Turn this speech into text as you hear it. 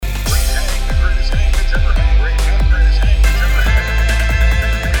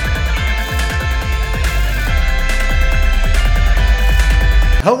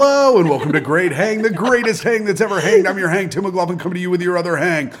and welcome to Great Hang, the greatest hang that's ever hanged. I'm your hang, Tim McLaughlin, coming to you with your other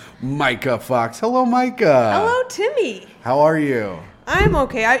hang, Micah Fox. Hello, Micah. Hello, Timmy. How are you? I'm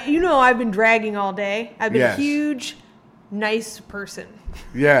okay. I've been dragging all day. I've been Yes. a huge, nice person.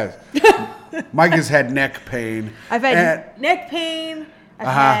 Yes. Micah's had neck pain. I've had neck pain.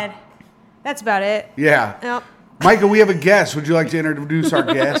 That's about it. Yeah. Yep. Micah, we have a guest. Would you like to introduce our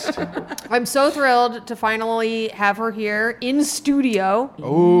guest? I'm so thrilled to finally have her here in studio.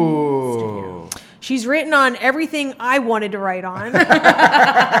 Ooh. She's written on everything I wanted to write on.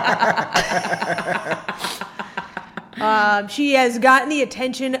 She has gotten the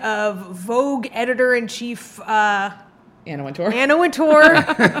attention of Vogue editor-in-chief Anna Wintour.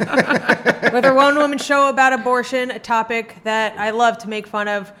 with her one-woman show about abortion, a topic that I love to make fun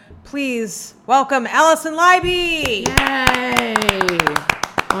of. Please welcome Allison Leiby. Yay!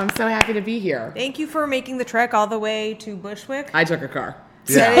 Oh, I'm so happy to be here. Thank you for making the trek all the way to Bushwick. I took a car.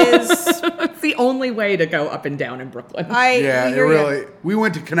 That is, It's the only way to go up and down in Brooklyn. We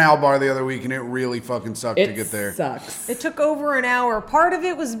went to Canal Bar the other week and it really fucking sucked to get there. It sucks. It took over an hour. Part of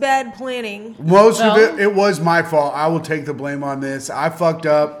it was bad planning. Most of it was my fault. I will take the blame on this. I fucked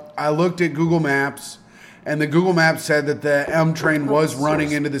up. I looked at Google Maps, and the Google Maps said that the M train was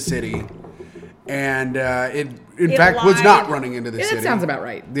running into the city, and it in fact was not running into the city. That sounds about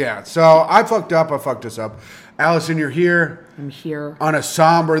right. Yeah, so I fucked up. I fucked us up. Allison, you're here. I'm here. On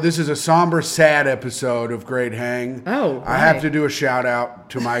this is a somber, sad episode of Great Hang. Oh, I have to do a shout out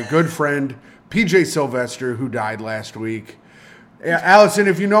to my good friend, PJ Sylvester, who died last week. Allison,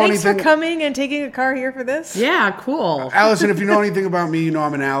 if you know Thanks anything... for coming and taking a car here for this. Yeah, cool. Allison, if you know anything about me, you know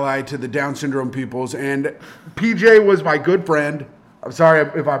I'm an ally to the Down syndrome peoples. And PJ was my good friend. I'm sorry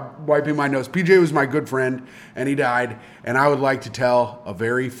if I'm wiping my nose. PJ was my good friend, and he died. And I would like to tell a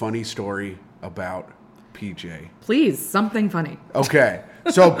very funny story about PJ. Please, something funny. Okay.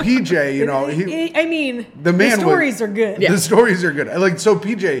 So PJ, the stories are good. The stories are good. So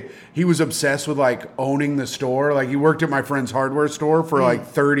PJ, he was obsessed with owning the store. He worked at my friend's hardware store for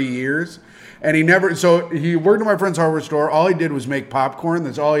 30 years. And he worked at my friend's hardware store. All he did was make popcorn.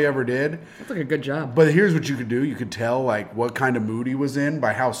 That's all he ever did. That's a good job. But here's what you could do. You could tell what kind of mood he was in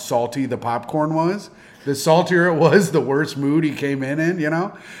by how salty the popcorn was. The saltier it was, the worse mood he came in, And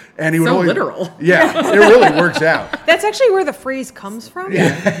he would always, literal. Yeah, it really works out. That's actually where the phrase comes from.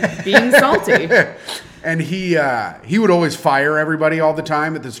 Yeah. Being salty. And he would always fire everybody all the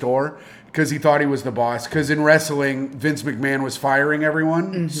time at the store because he thought he was the boss. Because in wrestling, Vince McMahon was firing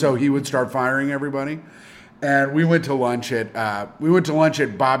everyone, so he would start firing everybody. And we went to lunch at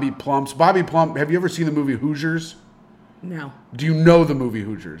Bobby Plump's. Bobby Plump. Have you ever seen the movie Hoosiers? No. Do you know the movie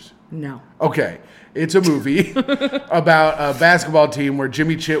Hoosiers? No. Okay. It's a movie about a basketball team where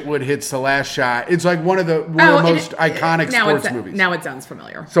Jimmy Chitwood hits the last shot. It's one of the most iconic sports movies. Now it sounds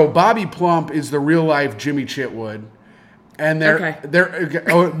familiar. So Bobby Plump is the real life Jimmy Chitwood. And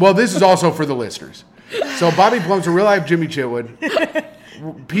this is also for the listeners. So Bobby Plump's a real life Jimmy Chitwood.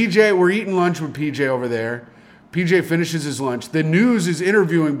 PJ, we're eating lunch with PJ over there. PJ finishes his lunch. The News is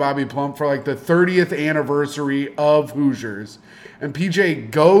interviewing Bobby Plump for the 30th anniversary of Hoosiers. And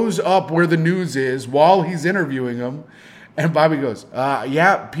PJ goes up where the News is while he's interviewing him. And Bobby goes,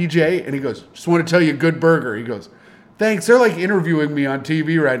 yeah, PJ. And he goes, just want to tell you, good burger. He goes, thanks. They're interviewing me on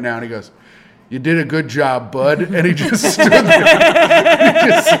TV right now. And he goes, you did a good job, bud. And he just stood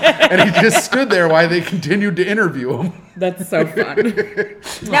there. He just stood there while they continued to interview him. That's so fun.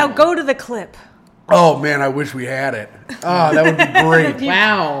 Now go to the clip. Oh, man, I wish we had it. Oh, that would be great.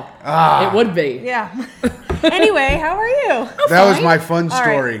 Wow. It would be. Yeah. Anyway, how are you? That was my fun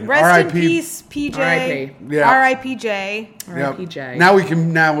story. Right. Rest in peace, PJ. R.I.P. Yeah. R.I.P. J. R.I.P. J. Now we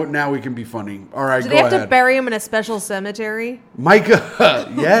can be funny. All right, Do go they have ahead. to bury him in a special cemetery? Micah,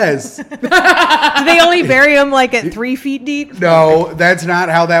 yes. Do they only bury him at 3 feet deep? No, that's not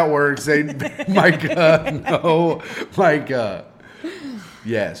how that works. Micah.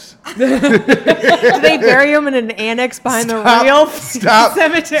 Yes. Do they bury him in an annex behind the real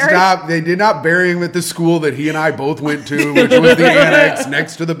cemetery? Stop. They did not bury him at the school that he and I both went to, which was the annex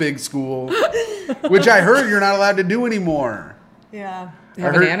next to the big school, which I heard you're not allowed to do anymore. Yeah. They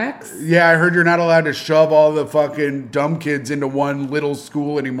have an annex? Yeah, I heard you're not allowed to shove all the fucking dumb kids into one little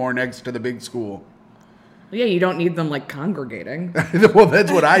school anymore next to the big school. Yeah, you don't need them congregating. Well, that's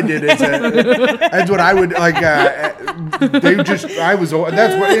what I did. That's what I would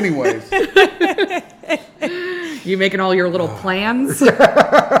anyways. You making all your little plans?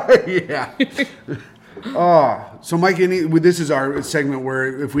 Yeah. So Mike, this is our segment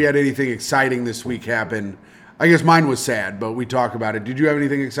where if we had anything exciting this week happen, I guess mine was sad, but we talk about it. Did you have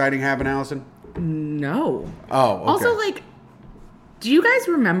anything exciting happen, Allison? No. Oh, okay. Also, Do you guys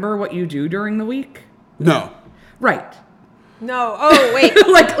remember what you do during the week? No. Right. No. Oh, wait.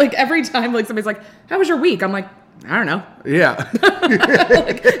 like every time like somebody's like, how was your week? I'm like, I don't know. Yeah.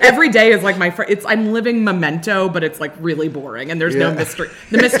 Like, every day is like I'm living Memento, but it's like really boring and there's no mystery.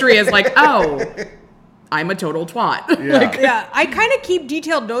 The mystery is like, oh, I'm a total twat. Yeah. I kind of keep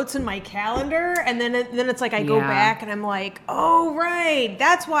detailed notes in my calendar, and then it's like I go back and I'm like, oh, right,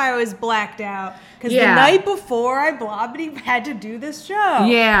 that's why I was blacked out. Because the night before I had to do this show.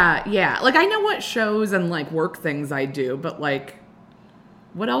 Yeah. Like, I know what shows and, like, work things I do, but, like,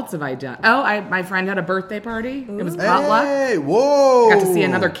 what else have I done? Oh, my friend had a birthday party. Ooh. It was potluck. Hey, whoa. Got to see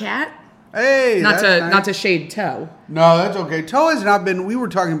another cat. Hey, not to shade Toe. No, that's okay. Toe has not been. We were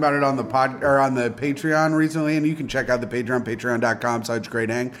talking about it on the on the Patreon recently, and you can check out the Patreon,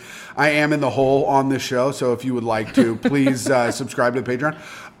 patreon.com/greathang. I am in the hole on this show, so if you would like to, please subscribe to the Patreon.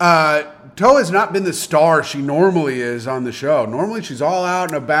 Toe has not been the star she normally is on the show. Normally, she's all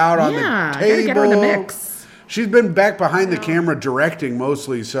out and about on the table. Gotta get her in the mix. She's been back behind the camera directing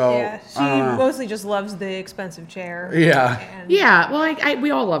mostly, so yeah, she mostly just loves the expensive chair. Yeah. Well,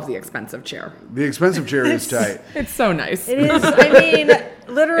 we all love the expensive chair. The expensive chair is tight. It's so nice. It is. I mean,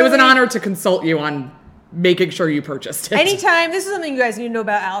 literally, it was an honor to consult you on making sure you purchased it. Anytime, this is something you guys need to know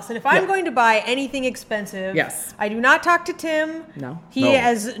about Allison. If I'm going to buy anything expensive, I do not talk to Tim. No. He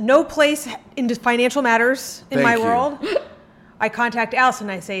has no place in financial matters in my world. I contact Allison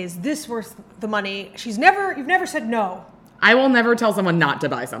and I say, is this worth the money? You've never said no. I will never tell someone not to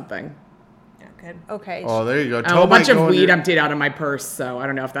buy something. Yeah, good. Okay. Oh, there you go. A bunch of weed emptied out of my purse, so I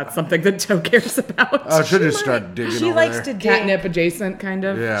don't know if that's something that Toe cares about. Oh, she'll just start digging She over likes there. to dig. Catnip adjacent, kind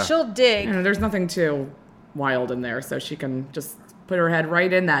of. Yeah. She'll dig. There's nothing too wild in there, so she can just put her head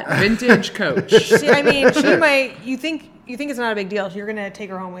right in that vintage coach. See, I mean, she might. You think it's not a big deal? You're gonna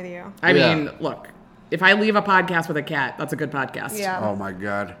take her home with you. I mean, look. If I leave a podcast with a cat, that's a good podcast. Yeah. Oh my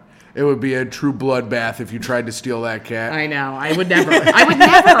God. It would be a true bloodbath if you tried to steal that cat. I know. I would never.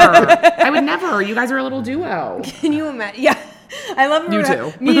 I would never. You guys are a little duo. Can you imagine? Yeah. I love you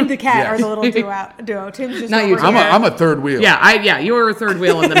too. Me and the cat are the little duo. Tim's just not you. I'm a third wheel. Yeah. You were a third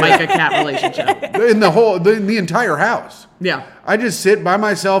wheel in the Micah cat relationship. In the entire house. Yeah. I just sit by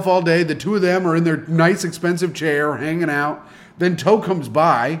myself all day. The two of them are in their nice, expensive chair, hanging out. Then Toe comes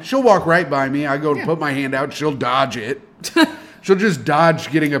by. She'll walk right by me. I go to put my hand out. She'll dodge it. She'll just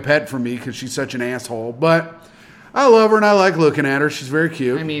dodge getting a pet from me because she's such an asshole. But I love her and I like looking at her. She's very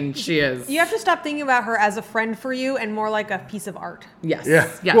cute. I mean, she is. You have to stop thinking about her as a friend for you and more like a piece of art. Yes. Yeah.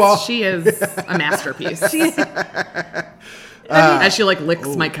 Yes. Well, she is a masterpiece. As she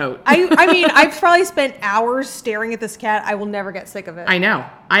licks my coat. I mean, I've probably spent hours staring at this cat. I will never get sick of it. I know.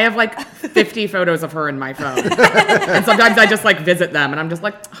 I have 50 photos of her in my phone. And sometimes I just visit them and I'm just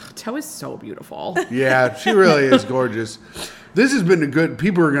like, oh, Toe is so beautiful. Yeah, she really is gorgeous. This has been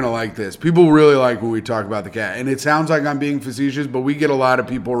people are going to like this. People really like when we talk about the cat. And it sounds like I'm being facetious, but we get a lot of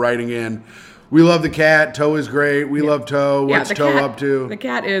people writing in. We love the cat. Toe is great. We love Toe. What's Toe up to? The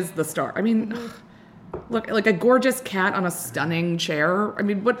cat is the star. I mean, look, like a gorgeous cat on a stunning chair. I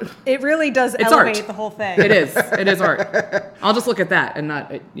mean, what? It really does elevate the whole thing. It is. It is art. I'll just look at that and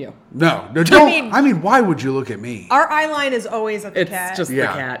not at you. No, don't. I mean, why would you look at me? Our eye line is always at the cat. It's just the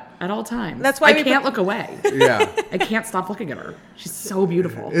cat at all times. That's why I can't look away. Yeah. I can't stop looking at her. She's so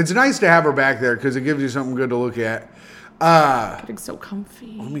beautiful. It's nice to have her back there because it gives you something good to look at. Getting so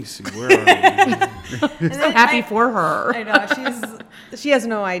comfy. Let me see. Where are we? I'm so happy for her. I know. She has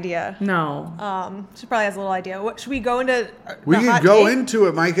no idea. No. She probably has a little idea. What should we go into? We can go into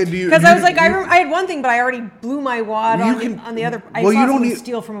it, Micah. Do you? Because I was like, I had one thing, but I already blew my wad on the other. I saw someone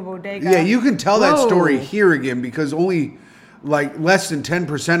steal from a bodega. Yeah, you can tell that story here again because only less than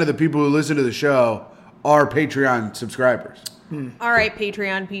 10% of the people who listen to the show are Patreon subscribers. All right,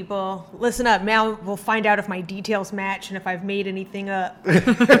 Patreon people, listen up. Now we'll find out if my details match and if I've made anything up.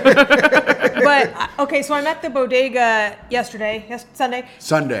 But, okay, so I'm at the bodega Sunday.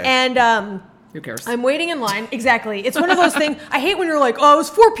 And who cares? I'm waiting in line. Exactly. It's one of those things. I hate when you're like, oh, it was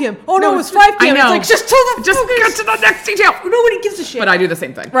 4 p.m. Oh, no, it was 5 p.m. I know. It's like, just get to the next detail. Nobody gives a shit. But I do the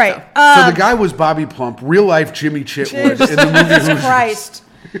same thing. Right. So the guy was Bobby Plump, real life Jimmy Chitwood in the movie Jesus Christ.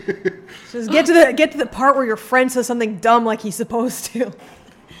 Just get to the part where your friend says something dumb like he's supposed to.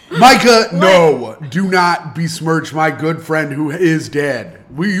 Micah, no, do not besmirch my good friend who is dead.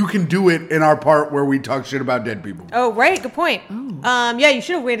 You can do it in our part where we talk shit about dead people. Oh, right, good point. Yeah, you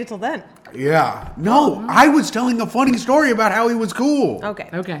should have waited till then. Yeah, no, I was telling a funny story about how he was cool.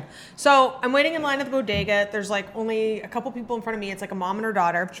 Okay. So I'm waiting in line at the bodega. There's only a couple people in front of me. It's a mom and her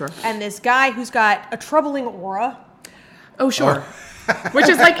daughter. Sure. And this guy who's got a troubling aura. Oh, sure. Which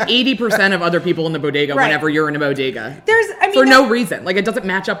is like 80% of other people in the bodega whenever you're in a bodega. For no reason. Like, it doesn't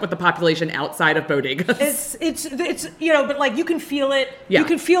match up with the population outside of bodegas. It's but like you can feel it. Yeah. You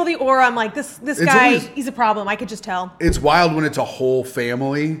can feel the aura. I'm like, this guy, he's a problem. I could just tell. It's wild when it's a whole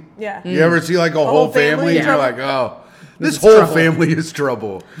family. Yeah. You ever see like a whole family? And you're like, oh, this whole family is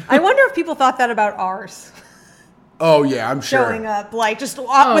trouble. I wonder if people thought that about ours. Oh, yeah, I'm sure. Showing up, like, just with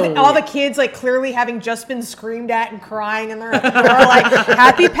all the kids, like, clearly having just been screamed at and crying, and they're like,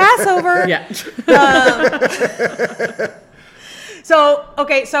 happy Passover. Yeah.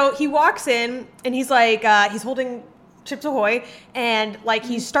 So he walks in, and he's like, he's holding Chips Ahoy, and, like,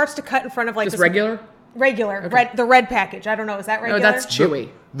 he starts to cut in front of, like, just regular? Regular. Okay. The red package. I don't know. Is that regular? No, that's Chewy.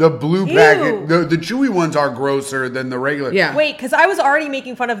 The blue packet. The Chewy ones are grosser than the regular. Yeah. Wait, because I was already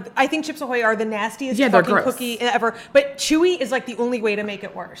making fun of. I think Chips Ahoy are the nastiest fucking cookie ever. But Chewy is like the only way to make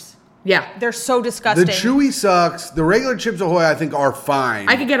it worse. Yeah. They're so disgusting. The Chewy sucks. The regular Chips Ahoy, I think, are fine.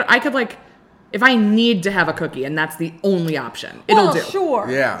 If I need to have a cookie and that's the only option, it'll do.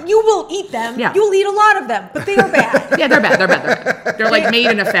 Sure. Yeah. You will eat them. Yeah. You'll eat a lot of them, but they are bad. Yeah, they're bad. They're like made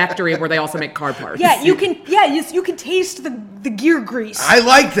in a factory where they also make car parts. Yeah, you can taste the gear grease. I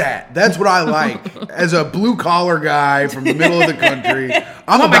like that. That's what I like. As a blue collar guy from the middle of the country,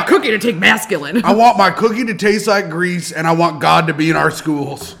 I want my cookie to take masculine. I want my cookie to taste like grease, and I want God to be in our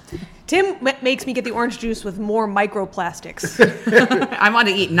schools. Tim makes me get the orange juice with more microplastics. I want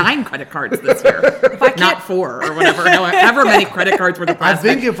to eat 9 credit cards this year, not 4 or whatever. However many credit cards worth of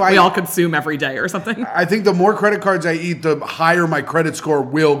plastic we all consume every day or something. I think the more credit cards I eat, the higher my credit score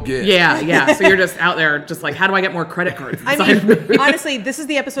will get. Yeah. So you're just out there, just like, how do I get more credit cards? I mean, honestly, this is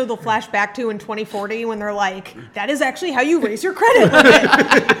the episode they'll flash back to in 2040 when they're like, "That is actually how you raise your credit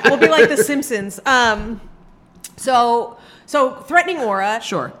limit." We'll be like The Simpsons. So threatening aura.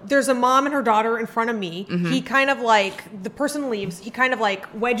 Sure. There's a mom and her daughter in front of me. Mm-hmm. He kind of like, the person leaves. He kind of like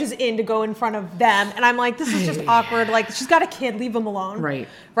wedges in to go in front of them. And I'm like, this is just awkward. Like, she's got a kid. Leave them alone. Right.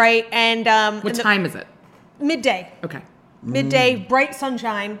 Right. And what time is it? Midday. Okay. Midday, bright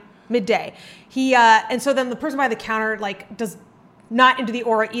sunshine, midday. And so then the person by the counter like does not into the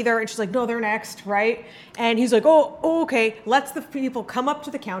aura either. And she's like, no, they're next, right? And he's like, oh, okay. Lets the people come up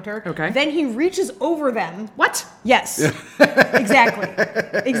to the counter. Okay. Then he reaches over them. What? Yes. Exactly.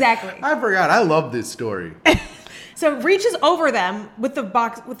 I forgot. I love this story. So reaches over them with the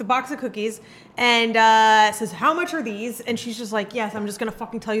box of cookies and says, how much are these? And she's just like, yes, I'm just going to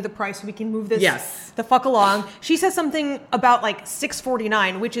fucking tell you the price so we can move this the fuck along. She says something about like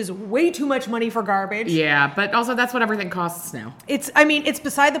 $6.49, which is way too much money for garbage. Yeah, but also that's what everything costs now. It's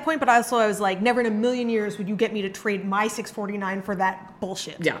beside the point, but also I was like, never in a million years would you get me to trade my $6.49 for that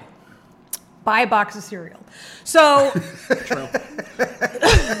bullshit. Yeah. Buy a box of cereal. So, true.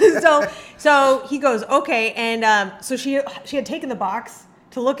 so he goes, okay. And so she had taken the box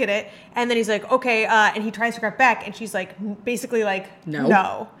to look at it. And then he's like, okay. And he tries to grab back. And she's like, basically like,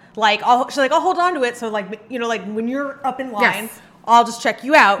 no. Like, she's like, I'll hold on to it. So like, like when you're up in line, I'll just check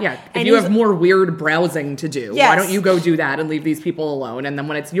you out. Yeah. If you have more weird browsing to do, why don't you go do that and leave these people alone? And then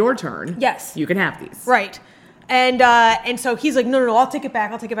when it's your turn, you can have these. Right. And so he's like, no, I'll take it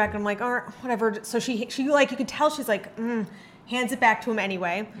back. And I'm like, all right, whatever. So she like, you can tell she's like, hands it back to him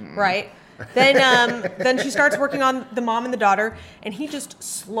anyway, right? Then she starts working on the mom and the daughter, and he just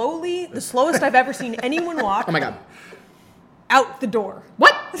slowly, the slowest I've ever seen anyone walk. Oh my God. Out the door.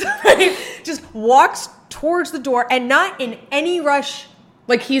 What? Just walks towards the door, and not in any rush.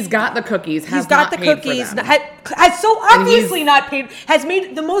 Like he's got the cookies. Has so obviously not paid. Has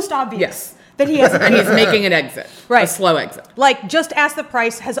made the most obvious. Yes. That he has, and he's making an exit, a slow exit. Like just asked the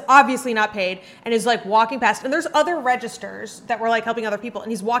price, has obviously not paid, and is like walking past. And there's other registers that were like helping other people,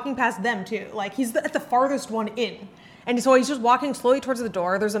 and he's walking past them too. Like he's at the farthest one in, and so he's just walking slowly towards the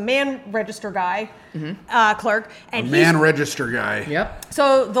door. There's a man register guy, clerk, and register guy. Yep.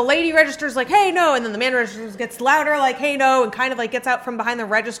 So the lady registers like, hey, no, and then the man register gets louder, like, hey, no, and kind of like gets out from behind the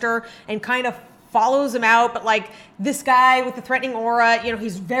register and kind of follows him out, but like this guy with the threatening aura,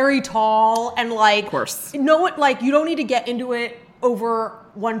 he's very tall and like, of course, you don't need to get into it over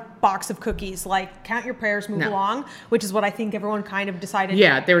one box of cookies. Like, count your prayers, move along, which is what I think everyone kind of decided.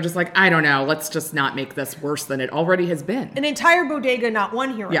 Yeah, they were just like, I don't know, let's just not make this worse than it already has been. An entire bodega, not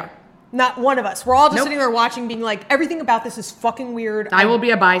one hero. Yeah. Not one of us. We're all just sitting there watching, being like, everything about this is fucking weird. I will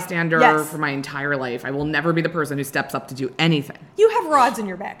be a bystander for my entire life. I will never be the person who steps up to do anything. You have rods in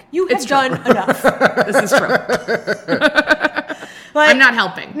your back. You have done enough. This is true. I'm not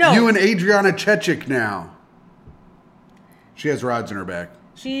helping. No. You and Adriana Chechik now. She has rods in her back.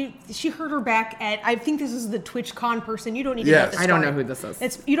 She hurt her back at, I think this is the TwitchCon person. You don't need to Yes. know this I don't know story. who this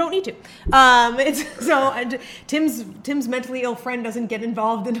is. You don't need to. Tim's mentally ill friend doesn't get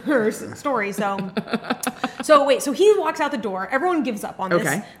involved in her story. So he walks out the door. Everyone gives up on this,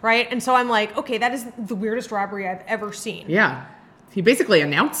 Okay. right? And so I'm like, okay, that is the weirdest robbery I've ever seen. Yeah. He basically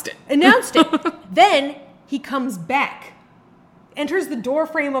announced it. Then he comes back, enters the door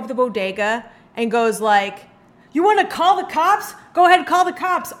frame of the bodega, and goes like, "You want to call the cops? Go ahead and call the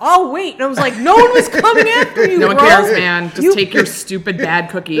cops. I'll wait." And I was like, no one was coming after you, No one bro. cares, man. Just take your stupid bad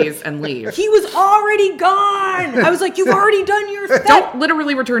cookies and leave. He was already gone. I was like, you've already done your theft. Don't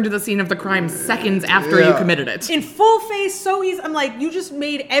literally return to the scene of the crime seconds after you committed it. In full face, so easy. I'm like, you just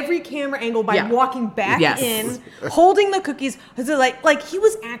made every camera angle by walking back in, holding the cookies. Like he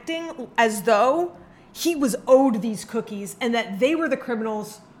was acting as though he was owed these cookies and that they were the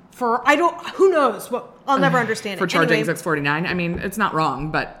criminals for, who knows what, I'll never understand For it. charging Anyway, $6.49. I mean, it's not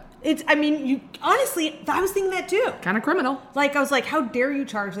wrong, but honestly, I was thinking that too. kind of criminal. Like, I was like, how dare you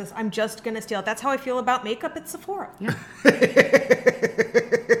charge this? I'm just going to steal it. That's how I feel about makeup at Sephora. Yeah.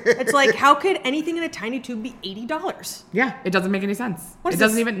 It's like, how could anything in a tiny tube be $80? Yeah, it doesn't make any sense. What It is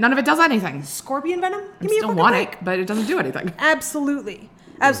doesn't this? even, none of it does anything. Scorpion venom? I Give me a still fucking want break. it, but it doesn't do anything. Absolutely.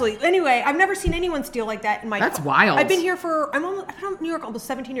 Anyway, I've never seen anyone steal like that in my. That's wild. I've been here I've been in New York almost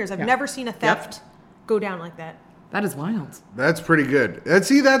 17 years. I've never seen a theft go down like that. That is wild. That's pretty good.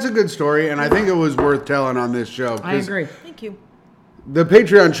 That's a good story, and I think it was worth telling on this show. I agree. Thank you. The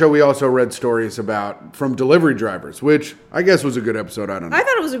Patreon show, we also read stories from delivery drivers, which I guess was a good episode. I don't know. I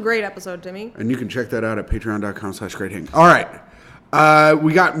thought it was a great episode, Timmy. And you can check that out at patreon.com/greathing. All right.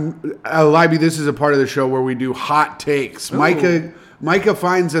 We got Libby. This is a part of the show where we do hot takes. Ooh. Micah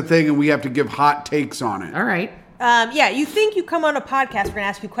finds a thing and we have to give hot takes on it. All right. You think you come on a podcast, we're going to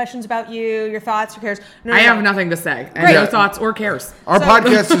ask you questions about you, your thoughts, your cares. No, I have nothing to say. And no thoughts or cares. Our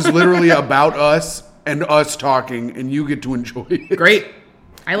podcast is literally about us and us talking, and you get to enjoy it. Great.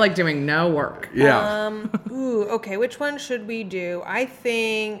 I like doing no work. Yeah. Okay. Which one should we do? I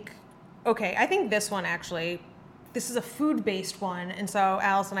think this one actually. This is a food-based one, and so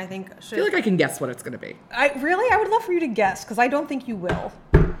Allison, I think should. I feel like I can guess what it's going to be. I would love for you to guess because I don't think you will.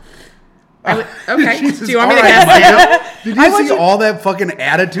 Okay. Jesus, Do you want me to all right, guess? Micah. Did you see all that fucking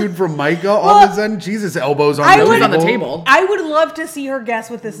attitude from Micah all of a sudden? Jesus, elbows on the table. I would love to see her guess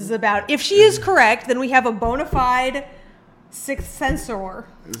what this is about. If she is correct, then we have a bona fide sixth sensor.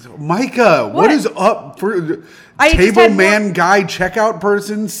 Micah, what is up for table man guy checkout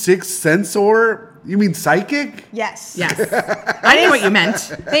person sixth sensor? You mean psychic? Yes. Yes. I didn't know what you meant.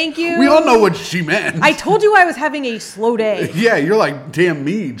 Thank you. We all know what she meant. I told you I was having a slow day. Yeah, you're like, damn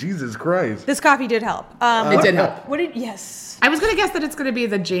me, Jesus Christ. This coffee did help. It did help. Yes. I was going to guess that it's going to be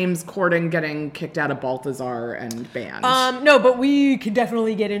the James Corden getting kicked out of Balthazar and banned. No, but we could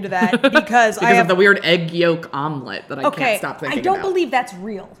definitely get into that because of the weird egg yolk omelet that I can't stop thinking about. I don't believe that's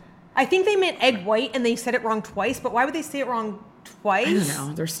real. I think they meant egg white and they said it wrong twice, but why would they say it wrong twice? I don't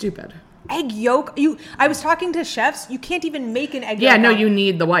know. They're stupid. Egg yolk? I was talking to chefs. You can't even make an egg yolk. Yeah, no, you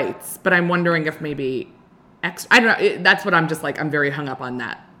need the whites. But I'm wondering if maybe I don't know. That's what I'm just like. I'm very hung up on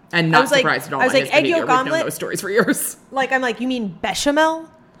that. And not surprised at all. I was like, egg yolk omelet? We've known those stories for years. I'm like, you mean bechamel?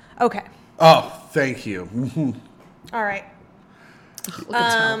 Okay. Oh, thank you. All right.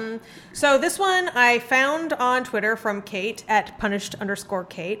 So this one I found on Twitter from Kate at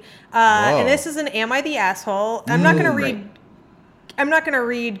punished_Kate. And this is an Am I the Asshole? I'm not going to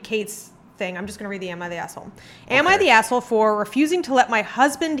read Kate's thing. I'm just going to read the Am I the Asshole? Am I the asshole for refusing to let my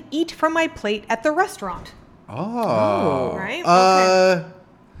husband eat from my plate at the restaurant? Oh. Right? Okay.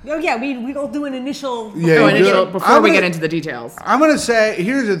 Oh, yeah, we'll do an initial... Before we get into the details. I'm going to say,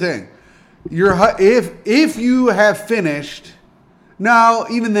 here's the thing. If you have finished... Now,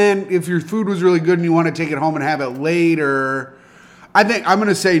 even then, if your food was really good and you want to take it home and have it later... I think I'm going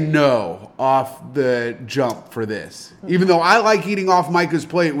to say no off the jump for this. Even though I like eating off Micah's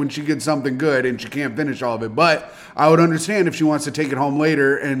plate when she gets something good and she can't finish all of it. But I would understand if she wants to take it home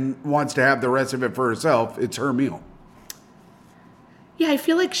later and wants to have the rest of it for herself. It's her meal. Yeah, I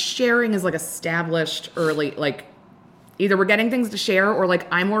feel like sharing is like established early, like either we're getting things to share or like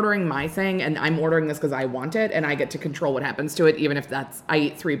I'm ordering my thing and I'm ordering this because I want it and I get to control what happens to it, even if I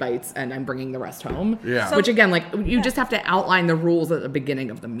eat 3 bites and I'm bringing the rest home. Yeah. Which again, like you just have to outline the rules at the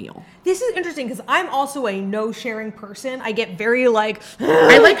beginning of the meal. This is interesting because I'm also a no sharing person. I get very like...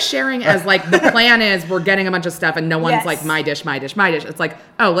 I like sharing as like the plan is we're getting a bunch of stuff and no one's like my dish, my dish, my dish. It's like,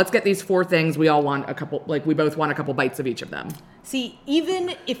 oh, let's get these 4 things. We all want a couple, like we both want a couple bites of each of them. See,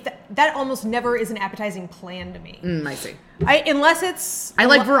 even if that almost never is an appetizing plan to me. I messy. Unless it's... I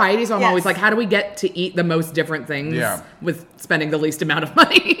like variety, so I'm yes. always like, how do we get to eat the most different things with spending the least amount of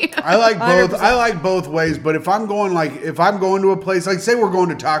money? I like both. 100%. I like both ways, but if I'm going to a place, like say we're going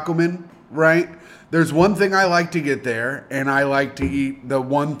to Taco Man, right? There's one thing I like to get there, and I like to eat the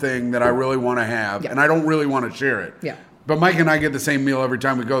one thing that I really want to have, and I don't really want to share it. Yeah. But Mike and I get the same meal every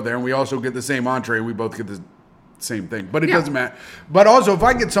time we go there, and we also get the same entree. We both get the same thing, but it doesn't matter. But also, if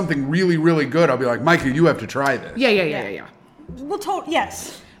I get something really, really good, I'll be like, Micah, you have to try this. Yeah. Well,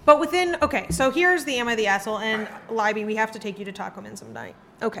 yes. But within... Okay, so here's the Am I the Asshole? And Libby, we have to take you to Taco Man some night.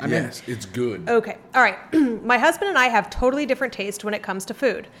 Okay. Yes, it's good. Okay. All right. My husband and I have totally different taste when it comes to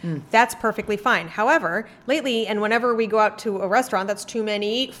food. That's perfectly fine. However, lately, and whenever we go out to a restaurant, that's too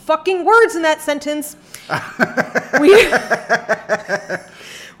many fucking words in that sentence.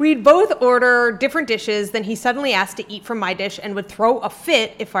 We'd both order different dishes, then he suddenly asked to eat from my dish and would throw a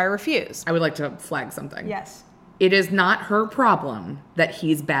fit if I refused. I would like to flag something. Yes. It is not her problem that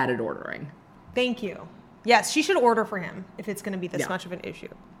he's bad at ordering. Thank you. Yes, she should order for him if it's going to be this much of an issue.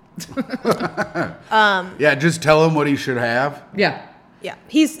 Yeah, just tell him what he should have. Yeah. Yeah.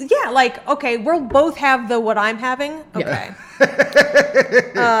 Okay, we'll both have the what I'm having. Okay.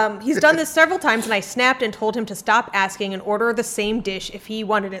 He's done this several times, and I snapped and told him to stop asking and order the same dish if he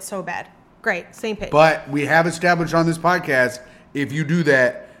wanted it so bad. Great. Same page. But we have established on this podcast, if you do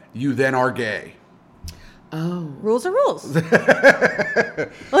that, you then are gay. Oh. Rules are rules.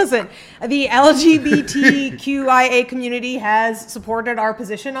 Listen, the LGBTQIA community has supported our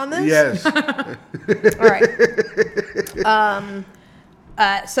position on this. Yes. All right.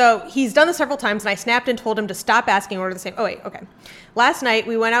 So he's done this several times, and I snapped and told him to stop asking and order the same. Oh, wait, okay. Last night,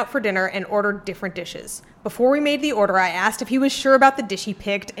 we went out for dinner and ordered different dishes. Before we made the order, I asked if he was sure about the dish he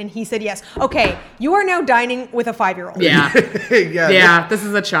picked, and he said yes. Okay, you are now dining with a 5-year-old. Yeah. This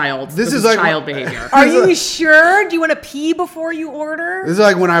is a child. This is like child behavior. Are you sure? Do you want to pee before you order? This is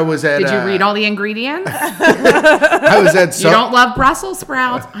like when I was at... Did you read all the ingredients? I was at... You don't love Brussels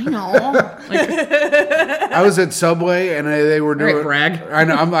sprouts. I know. I was at Subway, and they were doing... Greg. I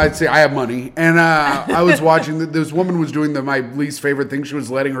know. I'd say I have money. And I was watching... This woman was doing my least favorite thing. She was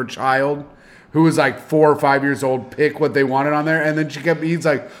letting her child, who was like 4 or 5 years old, pick what they wanted on there. And then he's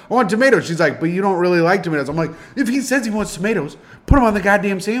like, I want tomatoes. She's like, but you don't really like tomatoes. I'm like, if he says he wants tomatoes, put them on the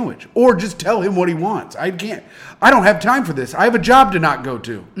goddamn sandwich. Or just tell him what he wants. I don't have time for this. I have a job to not go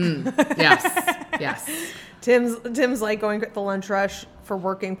to. Yes. Tim's like going at the lunch rush for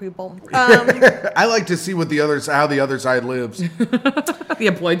working people. I like to see how the other side lives. The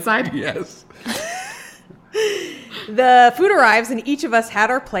employed side? Yes. The food arrives, and each of us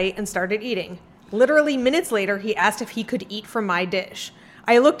had our plate and started eating. Literally minutes later, he asked if he could eat from my dish.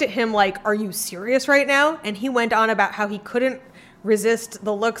 I looked at him like, are you serious right now? And he went on about how he couldn't resist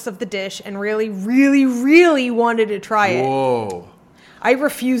the looks of the dish and really, really, really wanted to try it. Whoa. I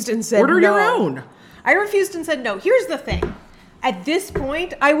refused and said Order no. your own. I refused and said no. Here's the thing. At this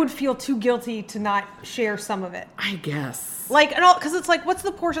point, I would feel too guilty to not share some of it. I guess. Because it's like, what's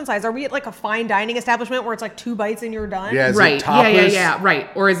the portion size? Are we at like a fine dining establishment where it's like 2 bites and you're done? Yeah, right. Yeah. Right.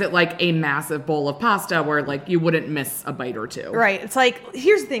 Or is it like a massive bowl of pasta where like you wouldn't miss a bite or two? Right. It's like,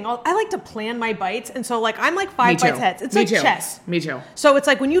 here's the thing. I like to plan my bites. And so like, I'm like 5 bites ahead. It's like chess. Me too. So it's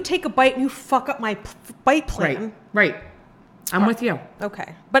like when you take a bite and you fuck up my bite plan. Right. I'm with you.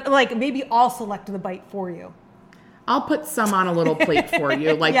 Okay. But like maybe I'll select the bite for you. I'll put some on a little plate for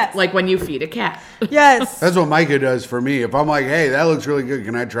you, like when you feed a cat. Yes. That's what Micah does for me. If I'm like, hey, that looks really good,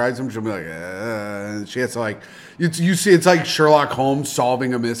 can I try some? She'll be like, she has to like, you see, it's like Sherlock Holmes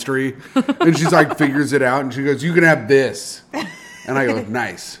solving a mystery. And she's like, figures it out. And she goes, you can have this. And I go,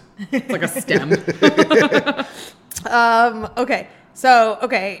 nice. It's like a stem. Okay.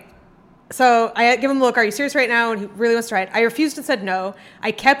 So I give him a look. Are you serious right now? And he really wants to try it. I refused and said no.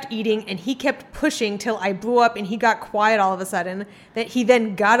 I kept eating, and he kept pushing till I blew up, and he got quiet all of a sudden. That he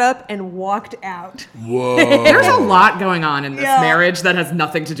then got up and walked out. Whoa. There's a lot going on in this marriage that has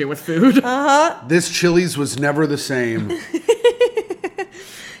nothing to do with food. This Chili's was never the same.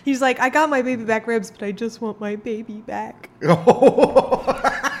 He's like, I got my baby back ribs, but I just want my baby back.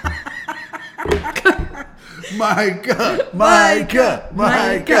 Micah. That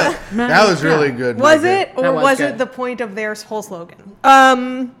was really good. Was Micah. it? Or was it the point of their whole slogan?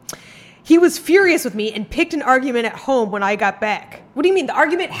 He was furious with me and picked an argument at home when I got back. What do you mean? The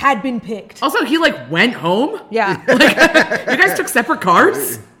argument had been picked. Also, he like went home? Yeah. You guys took separate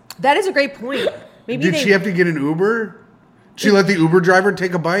cars? That is a great point. Did she have to get an Uber? Did she let the Uber driver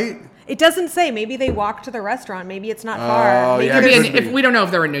take a bite? It doesn't say. Maybe they walked to the restaurant. Maybe it's not far. Oh, Maybe yeah. If we don't know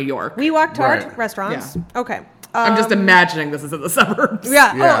if they're in New York. we walked to Right. our restaurants. Yeah. Okay. I'm just imagining this is in the suburbs.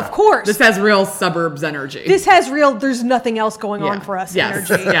 Yeah. Oh, of course. This has real suburbs energy. There's nothing else going on for us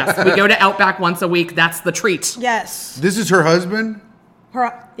energy. Yes. We go to Outback once a week. That's the treat. Yes. This is her husband?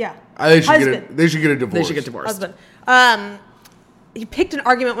 Yeah. They should get a divorce. They should get divorced. Husband. He picked an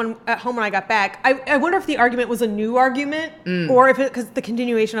argument at home when I got back. I wonder if the argument was a new argument or if because the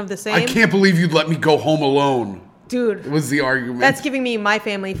continuation of the same. I can't believe you'd let me go home alone. Dude. Was the argument. That's giving me my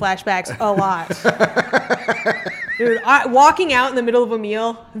family flashbacks a lot. Dude, walking out in the middle of a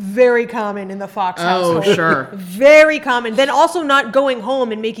meal, very common in the Fox household. Oh, sure. Very common. Then also not going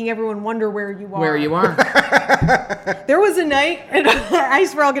home and making everyone wonder where you are. There was a night, and I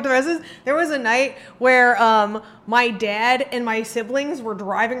swear I'll get to the rest of this. There was a night where my dad and my siblings were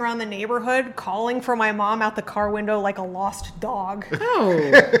driving around the neighborhood calling for my mom out the car window like a lost dog. Oh.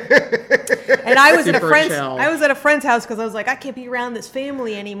 And I was at a friend's house because I was like, I can't be around this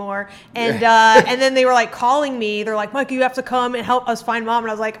family anymore. And and then they were like calling me. They're like, Mike, you have to come and help us find mom.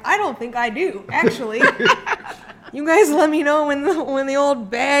 And I was like, I don't think I do, actually. You guys let me know when the old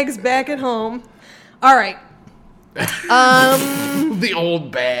bag's back at home. All right. The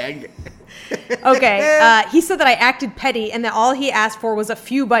old bag. Okay. He said that I acted petty and that all he asked for was a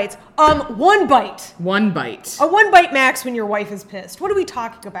few bites. 1 bite. 1 bite. A 1 bite max when your wife is pissed. What are we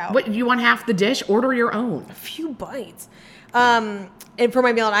talking about? What, you want half the dish? Order your own. A few bites. And for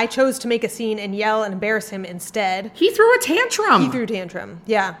my meal, and I chose to make a scene and yell and embarrass him instead. He threw a tantrum.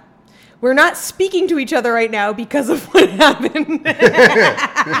 Yeah. We're not speaking to each other right now because of what happened.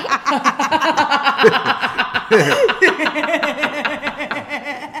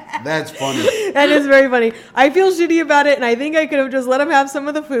 That's funny. That is very funny. I feel shitty about it, and I think I could have just let him have some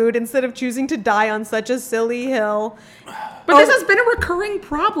of the food instead of choosing to die on such a silly hill. But this has been a recurring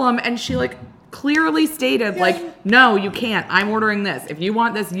problem, and she clearly stated no, you can't. I'm ordering this. If you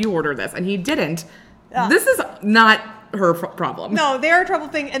want this, you order this. And he didn't. This is not her problem. No, they're a trouble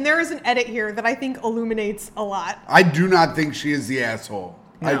thing, and there is an edit here that I think illuminates a lot. I do not think she is the asshole.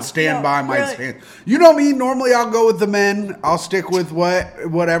 No. I stand by my stand. You know me, normally I'll go with the men. I'll stick with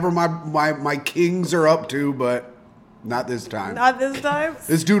whatever my kings are up to, but not this time. Not this time?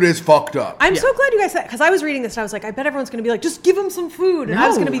 This dude is fucked up. I'm so glad you guys said, because I was reading this and I was like, I bet everyone's going to be like, just give him some food. And I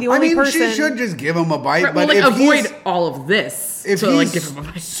was going to be the only person. She should just give him a bite. Right, but if avoid all of this. If he's give him a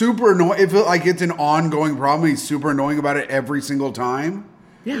bite. Super annoying, if it's an ongoing problem, he's super annoying about it every single time.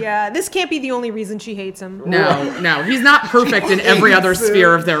 Yeah, this can't be the only reason she hates him. No, he's not perfect in every other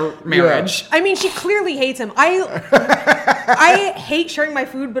sphere of their marriage. Yeah. I mean, she clearly hates him. I hate sharing my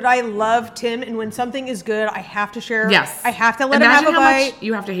food, but I love Tim, and when something is good, I have to share. Yes. I have to let him have a bite. Much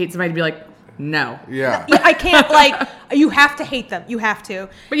you have to hate somebody to be like, no. Yeah. I can't, you have to hate them. You have to.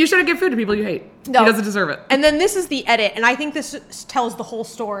 But you shouldn't give food to people you hate. No. He doesn't deserve it. And then this is the edit, and I think this tells the whole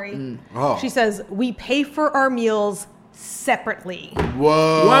story. Oh. She says, we pay for our meals separately.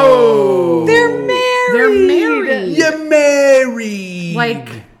 Whoa. They're married. You're married.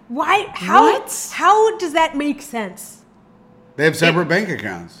 Why? How does that make sense? They have separate bank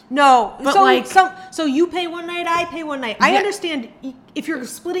accounts. No. So you pay one night, I pay one night. I understand if you're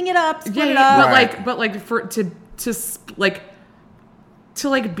splitting it up, split it up. Right.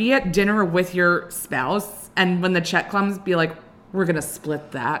 To be at dinner with your spouse and when the check comes, be like, we're gonna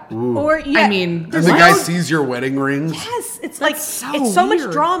split that. Ooh. And the guy sees your wedding rings. Yes, it's so much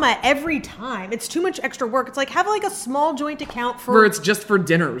drama every time. It's too much extra work. It's like have a small joint account for where it's just for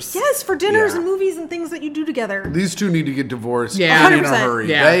dinners. Yes, for dinners and movies and things that you do together. These two need to get divorced in 100%. a hurry.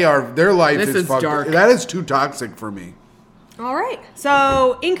 Yeah. Their life this is fucked. Dark. That is too toxic for me. All right.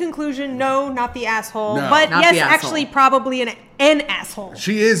 So, in conclusion, no, not the asshole. No, but yes, actually, probably an asshole.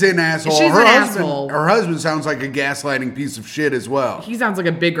 She is an asshole. She's an asshole. Her husband sounds like a gaslighting piece of shit as well. He sounds like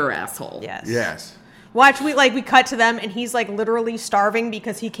a bigger asshole. Yes. Watch, we cut to them, and he's literally starving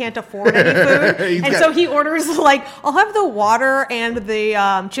because he can't afford any food, so he orders I'll have the water and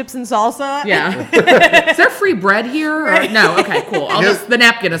the chips and salsa. Yeah. Is there free bread here? Or, no. Okay. Cool. The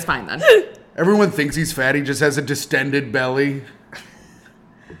napkin is fine then. Everyone thinks he's fat. He just has a distended belly.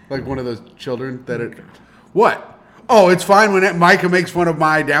 Like one of those children What? Oh, it's fine when Micah makes fun of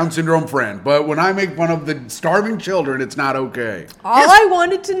my Down syndrome friend, but when I make fun of the starving children, it's not okay. All I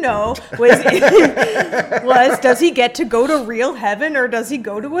wanted to know was does he get to go to real heaven or does he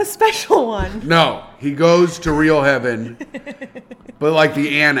go to a special one? No, he goes to real heaven, but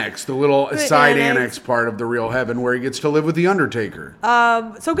the annex, the little side annex part of the real heaven where he gets to live with the Undertaker.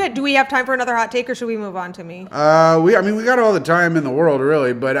 So good. Do we have time for another hot take or should we move on to me? We got all the time in the world,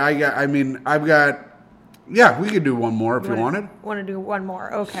 really, but I've got. Yeah, we could do one more if you wanted. Want to do one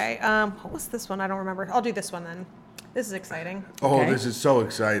more? Okay. What was this one? I don't remember. I'll do this one then. This is exciting. Oh, this is so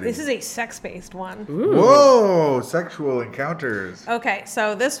exciting. This is a sex-based one. Ooh. Whoa, sexual encounters. Okay,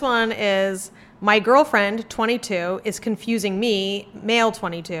 so this one is my girlfriend, 22, is confusing me, male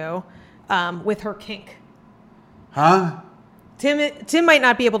 22, with her kink. Huh? Tim might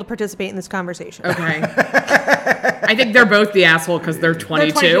not be able to participate in this conversation. Okay. I think they're both the asshole because they're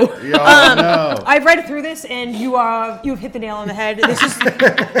 22. Oh, no. I've read through this, and you've hit the nail on the head. This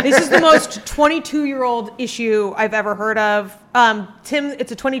is the most 22-year-old issue I've ever heard of. Tim,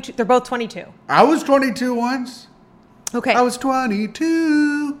 it's a 22. They're both 22. I was 22 once. Okay. I was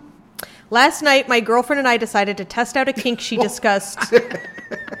 22. Last night, my girlfriend and I decided to test out a kink she discussed.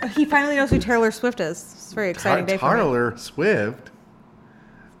 He finally knows who Taylor Swift is. It's a very exciting day for me. Taylor Swift.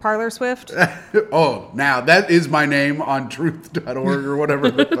 Parlor Swift. Oh, now that is my name on truth.org or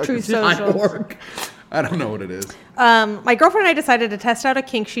whatever. The fuck Truth it's on. Social. I don't know what it is. My girlfriend and I decided to test out a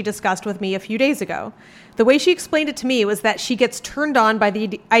kink she discussed with me a few days ago. The way she explained it to me was that she gets turned on by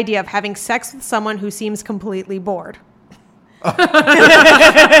the idea of having sex with someone who seems completely bored.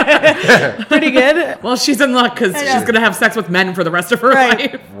 Pretty good. Well, she's in luck because she's going to have sex with men for the rest of her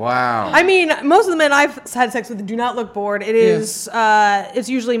life. Wow. I mean, most of the men I've had sex with do not look bored. It is, it's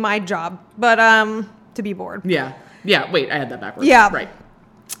usually my job, but to be bored. Yeah. Yeah, wait, I had that backwards. Yeah. Right.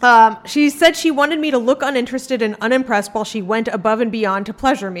 She said she wanted me to look uninterested and unimpressed while she went above and beyond to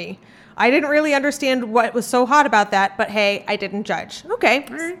pleasure me. I didn't really understand what was so hot about that, but hey, I didn't judge. Okay,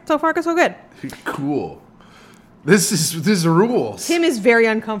 so far so good. Cool. This is rules. Tim is very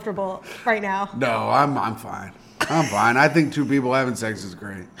uncomfortable right now. No, I'm fine. I'm fine. I think two people having sex is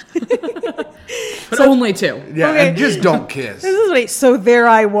great. But only two. Yeah, Okay. and just don't kiss. This is what so there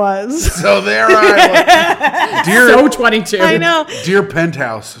I was. So there I was. Dear, So 22. I know. dear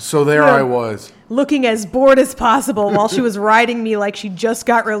penthouse. So there I was. Looking as bored as possible while she was riding me like she just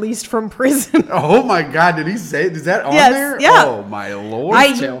got released from prison. Oh my God! Did he say? Is that on Yes, there? yeah. Oh my Lord!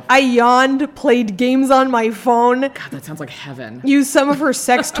 I yawned, played games on my phone, God, that sounds like heaven. used some of her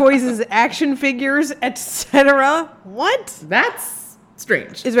sex toys as action figures, etc. What? That's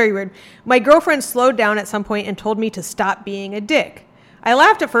strange. It's very weird. My girlfriend slowed down at some point and told me to stop being a dick. I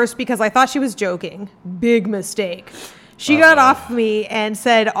laughed at first because I thought she was joking. Big mistake. She got off me and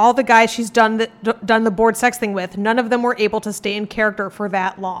said all the guys she's done the bored sex thing with, none of them were able to stay in character for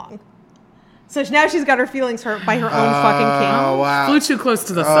that long. So now she's got her feelings hurt by her own fucking king. Oh wow! Flew too close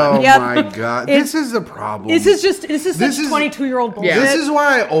to the sun. Oh Yep. my God! This is the problem. This is such 22-year-old bullshit. This is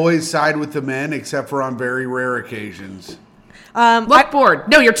why I always side with the men, except for on very rare occasions. Look bored.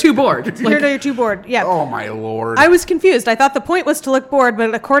 No, you're too bored. You're too bored. Yeah. Oh my Lord! I was confused. I thought the point was to look bored,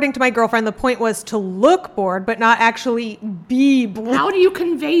 but according to my girlfriend, the point was to look bored, but not actually be bored. How do you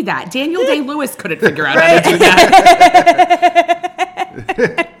convey that? Daniel Day-Lewis couldn't figure out how to do that.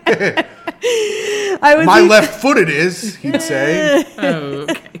 My left-footed is, he'd say.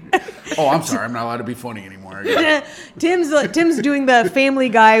 Okay. Oh, I'm sorry. I'm not allowed to be funny anymore. Tim's doing the Family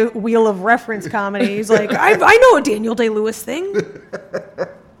Guy wheel of reference comedy. He's like, I know a Daniel Day-Lewis thing.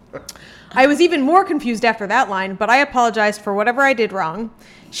 I was even more confused after that line, but I apologized for whatever I did wrong.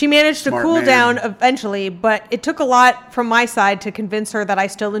 She managed to cool down eventually, but it took a lot from my side to convince her that I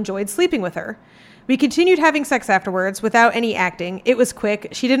still enjoyed sleeping with her. We continued having sex afterwards without any acting. It was quick.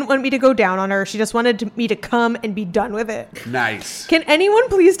 She didn't want me to go down on her. She just wanted me to come and be done with it. Nice. Can anyone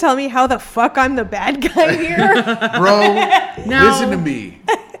please tell me how the fuck I'm the bad guy here? Bro, listen to me.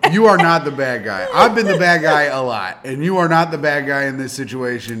 You are not the bad guy. I've been the bad guy a lot, and you are not the bad guy in this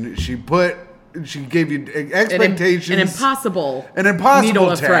situation. She gave you expectations. An impossible needle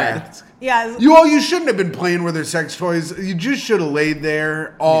of thread. Yeah. You shouldn't have been playing with her sex toys. You just should have laid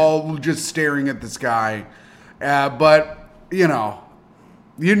there, just staring at the sky. But you're not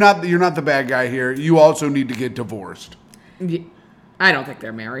the bad guy here. You also need to get divorced. I don't think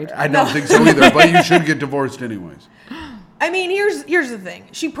they're married. I don't think so either. But you should get divorced anyways. I mean, here's the thing.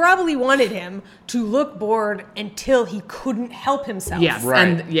 She probably wanted him to look bored until he couldn't help himself. Yes,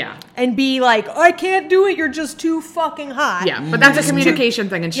 right. And be like, I can't do it, you're just too fucking hot. Yeah, but that's a communication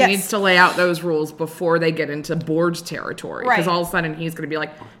thing, and she Yes. needs to lay out those rules before they get into bored territory. Because all of a sudden he's going to be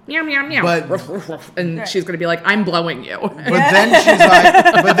like, meow, meow, meow. And she's going to be like, I'm blowing you. But then she's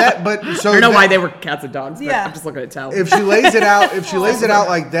like, so I don't know why they were cats and dogs, but Yeah. I'm just looking at Tal. if she lays it out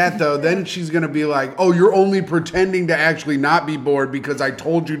like that though, then she's gonna be like, oh, you're only pretending to actually not be bored because I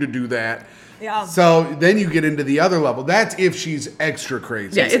told you to do that. Yeah. So then you get into the other level. That's if she's extra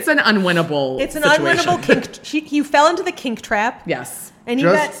crazy. Yeah, it's an unwinnable situation. Unwinnable kink. You fell into the kink trap. Yes. And you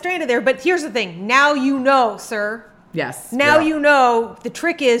got stranded there. But here's the thing. Now you know, sir. Yes. Now you know. The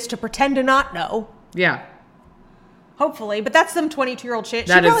trick is to pretend to not know. Yeah. Hopefully, but that's some 22-year-old shit.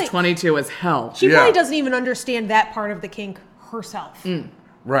 That is 22 as hell. She probably doesn't even understand that part of the kink herself.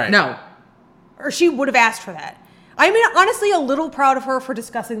 Right. No. Or she would have asked for that. I mean, honestly, a little proud of her for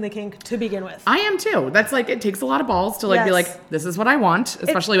discussing the kink to begin with. I am too. That's like, it takes a lot of balls to like be like, this is what I want,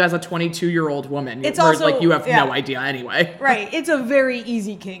 especially as a 22-year-old woman. It's where, also like, you have no idea anyway. Right. It's a very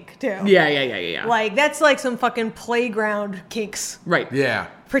easy kink too. Yeah. Like, that's like some fucking playground kinks. Right. Yeah.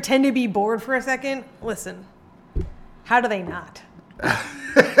 Pretend to be bored for a second. Listen, how do they not?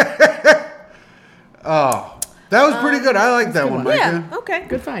 Oh, that was pretty good. I like that one, Micah. Yeah. Okay.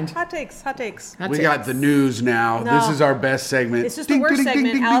 Good find. Hot takes. We got the news now. No. This is our best segment. This is the worst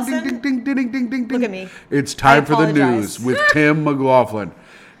segment, Allison. Look at me. It's time for the apologize. news with Tim McLaughlin.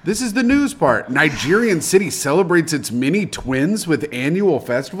 This is the news part. Nigerian city celebrates its mini twins with annual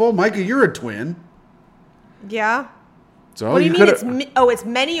festival. Micah, you're a twin. Yeah. So What do you mean? It's it's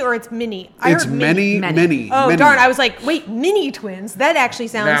many or it's mini? I It's heard many. Oh many. darn! I was like, wait, mini twins. That actually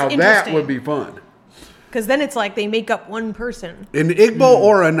sounds Now interesting. that would be fun. Because then it's like they make up one person. In Igbo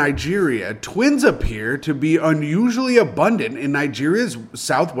Ora, Nigeria, twins appear to be unusually abundant in Nigeria's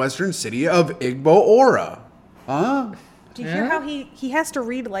southwestern city of Igbo Ora. Huh? Do you hear how he has to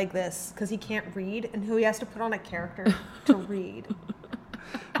read like this because he can't read, and who he has to put on a character to read?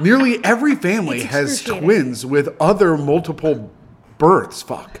 Nearly every family It's has excruciating. twins with other multiple births.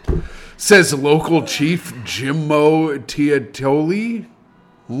 Says local chief Jimmo Tiatoli.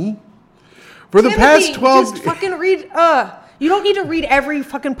 For the Timothy, past 12 just fucking read. You don't need to read every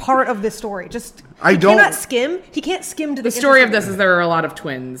fucking part of this story. Just I he don't- cannot skim. He can't skim to The story of this is there are a lot of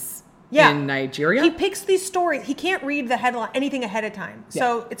twins in Nigeria. He picks these stories. He can't read the headline anything ahead of time.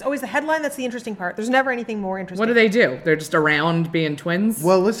 So it's always the headline that's the interesting part. There's never anything more interesting. What do? They're just around being twins?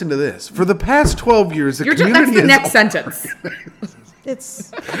 Well, listen to this. For the past 12 years, the That's community the next sentence. It's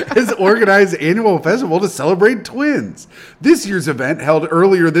has organized annual festival to celebrate twins. This year's event, held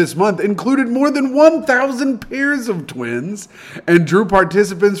earlier this month, included more than 1,000 pairs of twins and drew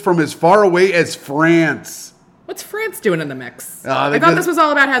participants from as far away as France. What's France doing in the mix? They I thought just- this was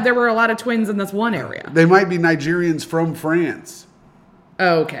all about how there were a lot of twins in this one area. They might be Nigerians from France.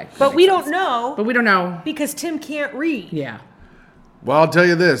 Oh, okay. but we don't know But we don't know. because Tim can't read. Yeah. Well, I'll tell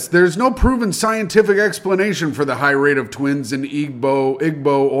you this. There's no proven scientific explanation for the high rate of twins in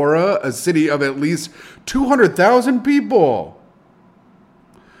Igbo Ora, a city of at least 200,000 people.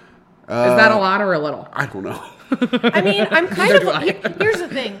 Uh, Is that a lot or a little? I don't know. I mean, I'm kind Neither of. do I. Here's the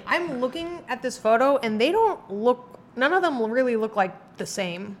thing. I'm looking at this photo, and they don't look. None of them really look like the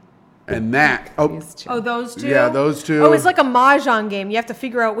same. And that. Oh, These two. Oh, those two. Yeah, those two. Oh, it's like a mahjong game. You have to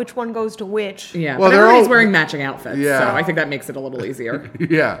figure out which one goes to which. Yeah. Well, But they're everybody's all- wearing matching outfits. Yeah. So I think that makes it a little easier.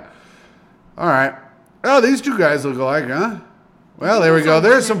 yeah. All right. Oh, these two guys look alike, huh? Well, there we go.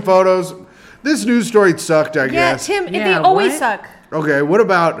 There's some photos. This news story sucked, I Yeah, guess. Tim. Yeah, they always what? suck. Okay, what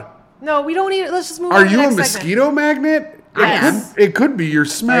about... No, we don't need. Let's just move. Are on to the you a next mosquito magnet? I am. It could be your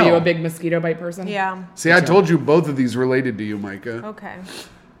smell. Are you a big mosquito bite person? Segment. See, I told you both of these related to you, Micah. Yeah. Okay.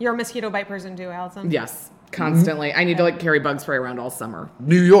 You're a mosquito bite person too, Allison. Yes. Constantly. I need to like carry bug spray around all summer.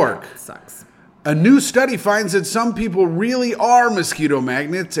 New York. Sucks. A new study finds that some people really are mosquito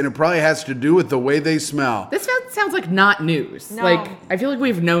magnets, and it probably has to do with the way they smell. This sounds like not news. No. Like I feel like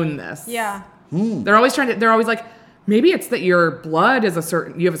we've known this. Yeah. They're always like, maybe it's that your blood is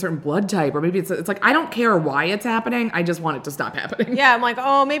you have a certain blood type, or maybe it's like, I don't care why it's happening. I just want it to stop happening. Yeah. I'm like,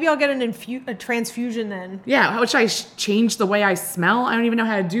 oh, maybe I'll get a transfusion then. Yeah. How should I change the way I smell? I don't even know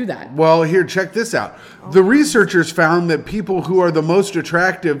how to do that. Well, here, check this out. The researchers found that people who are the most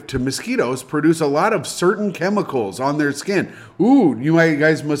attractive to mosquitoes produce a lot of certain chemicals on their skin. Ooh, you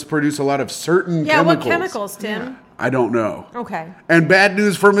guys must produce a lot of certain Yeah. chemicals. What chemicals, Tim? I don't know. Okay. And bad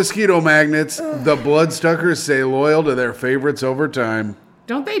news for mosquito magnets. The bloodsuckers stay loyal to their favorites over time.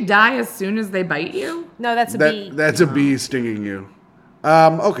 Don't they die as soon as they bite you? No, that's a bee. That's a bee stinging you.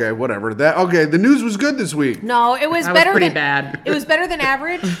 Okay, whatever. The news was good this week. No, it was That was better. pretty than, bad. It was better than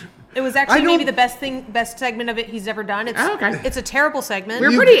average. It was I actually don't- maybe the best segment of it he's ever done. It's Oh, okay. It's a terrible segment.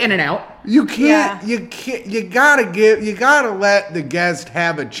 We're pretty in and out. You can't. Yeah. You gotta let the guest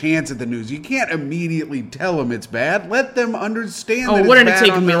have a chance at the news. You can't immediately tell them it's bad. Let them understand. Oh, that wouldn't it it's have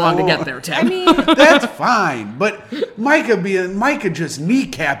bad taken on me their long to own. get there, Tim? I mean, That's fine, but Micah just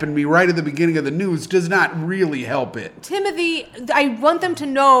kneecapping me right at the beginning of the news does not really help it. Timothy, I want them to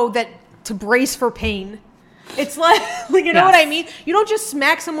know that to brace for pain. It's like you know what I mean? You don't just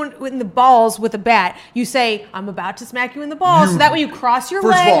smack someone in the balls with a bat. You say, I'm about to smack you in the balls. So that way you cross your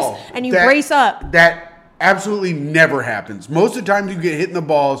First of legs all, and you that- brace up. That absolutely never happens. Most of the time you get hit in the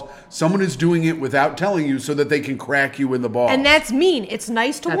balls, someone is doing it without telling you so that they can crack you in the balls. And that's mean. It's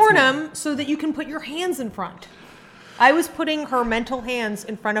nice to That's warn mean. them so that you can put your hands in front. I was putting her mental hands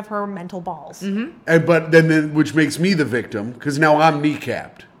in front of her mental balls. Mm-hmm. But then, which makes me the victim, because now I'm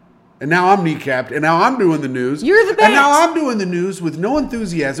kneecapped. And now I'm kneecapped, and now I'm doing the news. You're the best. And now I'm doing the news with no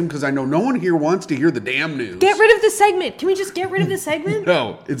enthusiasm, because I know no one here wants to hear the damn news. Get rid of the segment. Can we just get rid of the segment?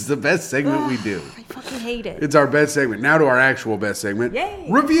 No, it's the best segment we do. I fucking hate it. It's our best segment. Now to our actual best segment. Yay.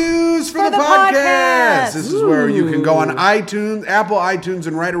 Reviews for the podcast. This is where you can go on iTunes, Apple iTunes,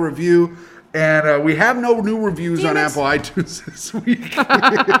 and write a review. And we have no new reviews on Apple iTunes this week.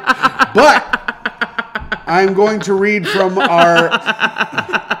 But I'm going to read from our...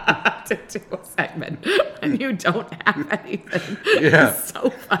 to do a segment and you don't have anything. Yeah. It's so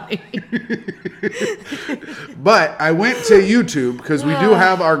funny. But I went to YouTube because we do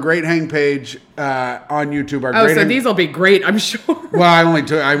have our Great Hang page on YouTube. Our Great so Hang... these will be great, I'm sure. Well, I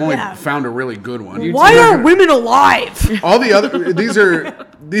only found a really good one. Why are women alive? All the other these are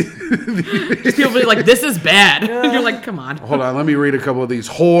People be like, this is bad. And you're like, come on. Hold on, let me read a couple of these.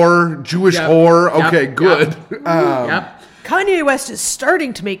 Jewish Yep. whore. Yep. Okay, good. Yep. Kanye West is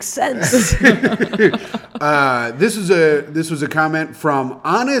starting to make sense. This was a comment from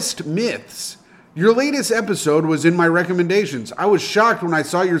Honest Myths. Your latest episode was in my recommendations. I was shocked when I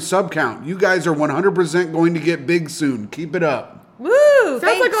saw your sub count. You guys are 100% going to get big soon. Keep it up. Woo!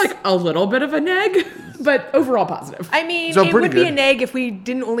 Sounds like a little bit of a neg, but overall positive. I mean, So it would be good. a neg if we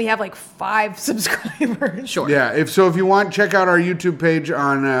didn't only have like 5 subscribers. Sure. Yeah, if you want, check out our YouTube page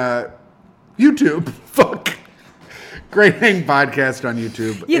on YouTube. Fuck. Great Hang Podcast on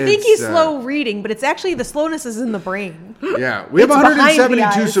YouTube. You think he's slow reading, but it's actually the slowness is in the brain. Yeah, we have It's behind the 172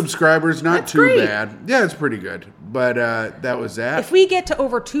 eyes. subscribers. Not That's too great. bad. Yeah, it's pretty good. But that was that. If we get to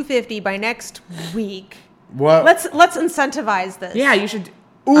over 250 by next week, Well, let's incentivize this. Yeah, you should.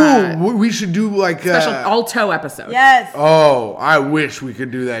 we should do like Special Alto episode. Yes. Oh, I wish we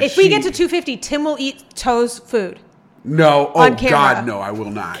could do that. If we get to 250, Tim will eat Toe's food. No, oh on camera. God, no, I will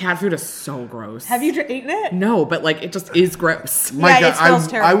not. Cat food is so gross. Have you eaten it? No, but like it just is gross. Micah, it smells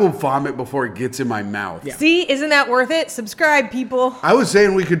terrible. I will vomit before it gets in my mouth. Yeah. See, isn't that worth it? Subscribe, people. I was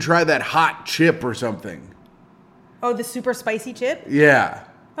saying we could try that hot chip or something. Oh, the super spicy chip? Yeah,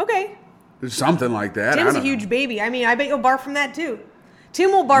 Okay. something like that. Tim's I a don't huge know. baby. I mean, I bet you'll barf from that too.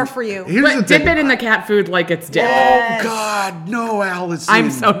 Tim will barf for you. Here's the But dip thing. it in the cat food like it's dip. Yes. Oh God, no, Allison.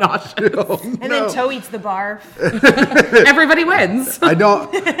 I'm so nauseous. And then Toe eats the barf. Everybody wins. I don't.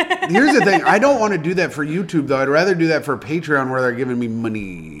 Here's the thing. I don't want to do that for YouTube though. I'd rather do that for Patreon where they're giving me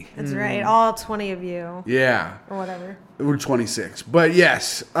money. That's right. All 20 of you. Yeah. Or whatever. We're 26. But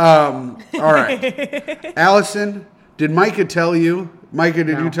yes. All right. Allison, did Micah tell you? Micah,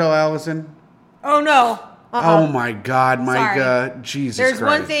 did No. you tell Allison? Oh, no. Oh my God, Micah. Sorry. Jesus There's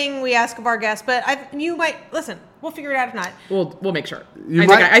Christ. one thing we ask of our guests, but you might listen. We'll figure it out if not. We'll make sure. You I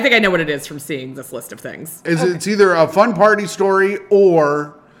might- think I know what it is from seeing this list of things. It's either a fun party story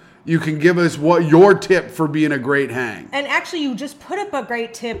or you can give us what your tip for being a great hang. And actually, you just put up a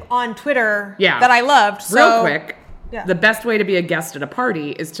great tip on Twitter Yeah. that I loved. So, Real quick, Yeah. the best way to be a guest at a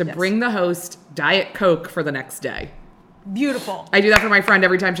party is to bring the host Diet Coke for the next day. Beautiful. I do that for my friend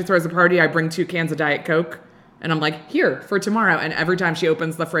every time she throws a party. I bring 2 cans of Diet Coke. And I'm like, here, for tomorrow. And every time she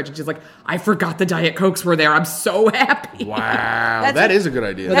opens the fridge, and she's like, I forgot the Diet Cokes were there. I'm so happy. Wow. That is a good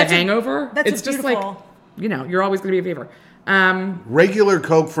idea. With That's a a- hangover, that's a it's just like, beautiful- you're always going to be a favor. Regular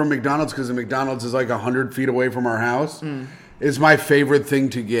Coke from McDonald's, because the McDonald's is like 100 feet away from our house, is my favorite thing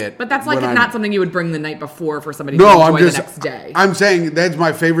to get. But that's like when not I'm- something you would bring the night before for somebody to No, enjoy I'm just. the next day. I'm saying that's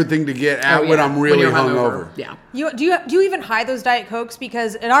my favorite thing to get Oh, when yeah, I'm really you're hungover. Yeah. Do you even hide those Diet Cokes?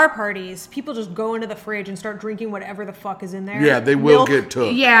 Because at our parties, people just go into the fridge and start drinking whatever the fuck is in there. Yeah, they will Milk. get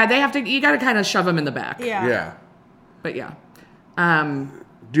took. Yeah, they have to, you got to kind of shove them in the back. Yeah. Yeah. But yeah.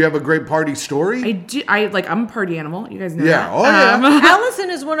 Do you have a great party story? I'm a party animal. You guys know Yeah. that. Oh, yeah. Allison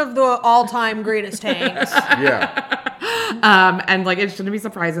is one of the all-time greatest hangs. Yeah. And like, it shouldn't be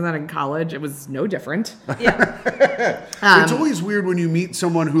surprising that in college, it was no different. Yeah. It's always weird when you meet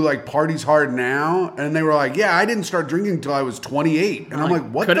someone who like parties hard now, and they were like, "Yeah, I didn't start drinking until I was 28," and I'm like,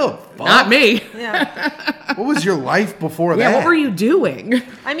 "What the fuck? Not me. Yeah. What was your life before that?" Yeah, what were you doing?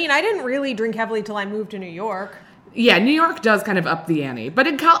 I mean, I didn't really drink heavily till I moved to New York. Yeah, New York does kind of up the ante, but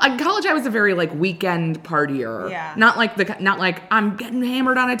in college I was a very like weekend partier. Yeah. Not like I'm getting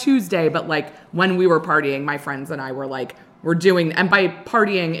hammered on a Tuesday, but like when we were partying, my friends and I were like and by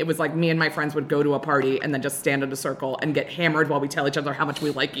partying it was like me and my friends would go to a party and then just stand in a circle and get hammered while we tell each other how much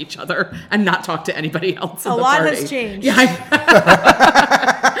we like each other and not talk to anybody else. In A the lot party. has changed. Yeah,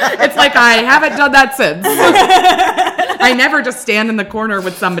 it's like I haven't done that since. I never just stand in the corner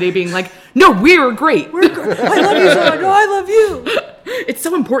with somebody being like, no, we're great. I love you so much. No, I love you. It's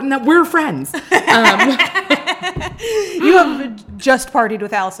so important that we're friends. You have just partied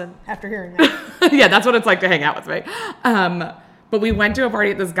with Allison after hearing that. Yeah, that's what it's like to hang out with me. But we went to a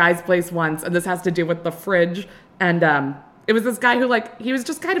party at this guy's place once, and this has to do with the fridge. And it was this guy who, he was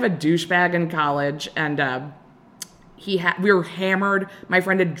just kind of a douchebag in college, and we were hammered. My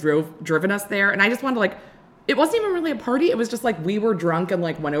friend had driven us there, and I just wanted to, it wasn't even really a party. It was just, we were drunk and,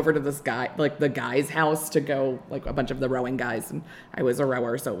 went over to this guy, the guy's house to go, a bunch of the rowing guys, and I was a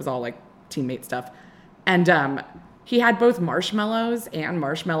rower, so it was all, teammate stuff. And he had both marshmallows and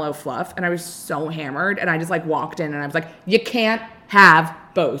marshmallow fluff, and I was so hammered, and I just walked in and I was like, you can't have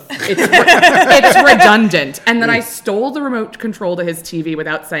both. It's redundant. And then I stole the remote control to his TV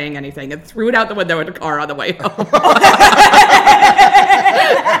without saying anything and threw it out the window in the car on the way home.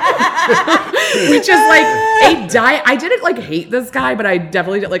 Which is a die. I didn't hate this guy, but I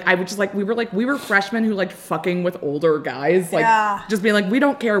definitely did. I would just we were freshmen who fucking with older guys, just being we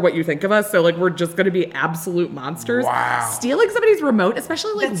don't care what you think of us, so we're just gonna be absolute monsters. Wow. Stealing somebody's remote,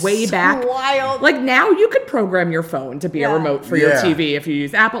 especially That's way so back. wild. Now you could program your phone to be a remote for your TV if you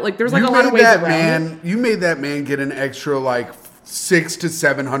use Apple. There's a lot of ways around it. You made that man get an extra 600 to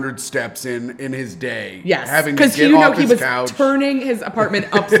 700 steps in his day. Yes, having to get off his couch. Was turning his apartment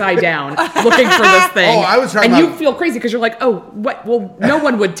upside down, looking for this thing. Oh, I was talking and about, you feel crazy because you're oh, what? Well, no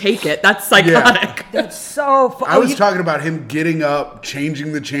one would take it. That's psychotic. Yeah. That's so funny. I was talking about him getting up,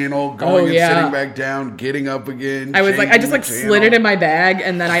 changing the channel, going and sitting back down, getting up again. I was I just slid it in my bag,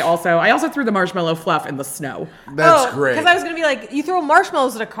 and then I also threw the marshmallow fluff in the snow. That's great. Because I was gonna be you throw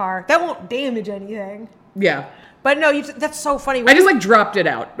marshmallows in a car, that won't damage anything. Yeah. But no, that's so funny. I just dropped it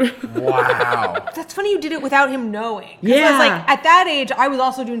out. Wow. That's funny you did it without him knowing. Yeah. I was at that age, I was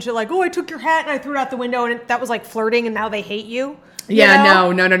also doing shit I took your hat and I threw it out the window, and that was flirting, and now they hate you. Yeah,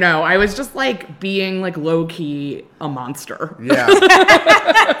 no. I was just being low key a monster. Yeah.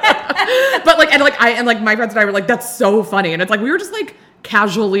 But my friends and I were that's so funny, and it's we were just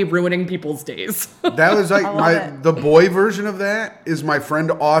casually ruining people's days. That was the boy version of that is my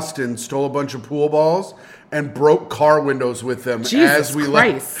friend Austin stole a bunch of pool balls and broke car windows with them Jesus as we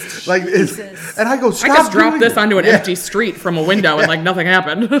Christ. And I go, stop. I just dropped this onto an empty street from a window and nothing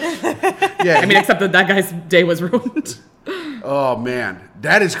happened. Yeah. I mean, except that guy's day was ruined. Oh man,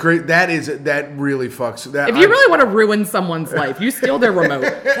 that is great. That really fucks. If you really want to ruin someone's life, you steal their remote.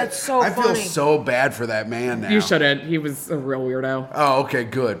 That's so funny. I feel so bad for that man now. You shouldn't. He was a real weirdo. Oh, okay,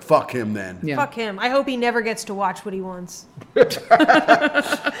 good. Fuck him then. Yeah. Fuck him. I hope he never gets to watch what he wants.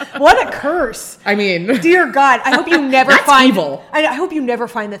 What a curse. I mean, dear God, I hope you never that's find evil. I hope you never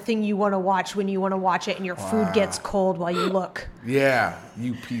find the thing you want to watch when you want to watch it, and your food gets cold while you look. Yeah,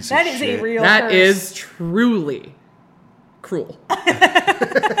 you piece That of is shit. a real that curse. is truly cruel.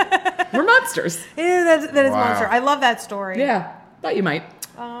 We're monsters. Yeah, that is Wow. monster. I love that story. Yeah, thought you might.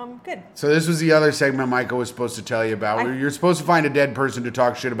 Good. So this was the other segment Michael was supposed to tell you about. Where you're supposed to find a dead person to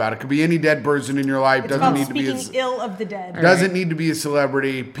talk shit about. It could be any dead person in your life. It's Doesn't called need to be speaking ill of the dead. doesn't need to be a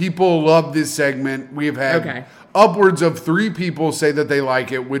celebrity. People love this segment. We've had upwards of 3 people say that they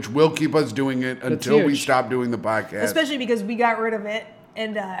like it, which will keep us doing it until we stop doing the podcast. Especially because we got rid of it,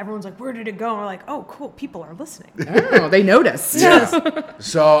 and everyone's like, "Where did it go?" And we're like, "Oh, cool, people are listening." Oh, they noticed. Yeah.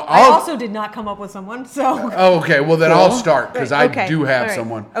 So I also did not come up with someone. So Oh, okay. Well, then I'll start because I Okay. do have All right.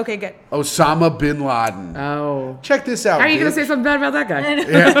 someone. Okay, good. Osama bin Laden. Oh. Check this out. How are you going bitch. to say something bad about that guy?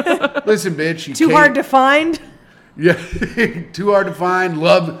 Yeah. Listen, bitch. He Too came- hard to find. Yeah, too hard to find.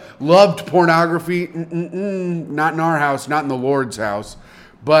 Loved pornography. Not in our house, not in the Lord's house.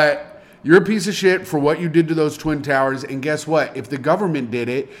 But you're a piece of shit for what you did to those Twin Towers. And guess what? If the government did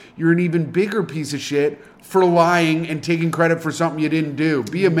it, you're an even bigger piece of shit for lying and taking credit for something you didn't do.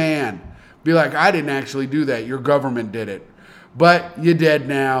 Be a man. Be like, I didn't actually do that. Your government did it. But you're dead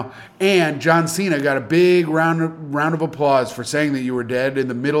now. And John Cena got a big round of applause for saying that you were dead in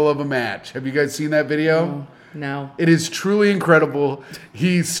the middle of a match. Have you guys seen that video? No. It is truly incredible.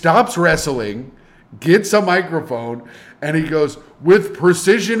 He stops wrestling, gets a microphone, and he goes, with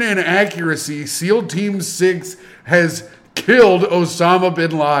precision and accuracy, SEAL Team 6 has killed Osama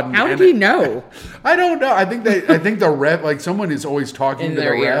bin Laden. How did he know? I don't know. I think the ref, someone is always talking In to the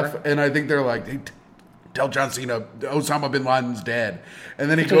their ref, ear. and I think they're like, hey, tell John Cena Osama bin Laden's dead.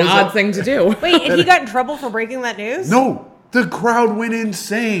 And then he It's goes an odd up, thing to do. Wait, and he got in trouble for breaking that news? No. The crowd went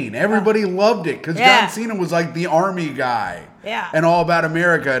insane. Everybody loved it because Yeah. John Cena was like the army guy. Yeah. And all about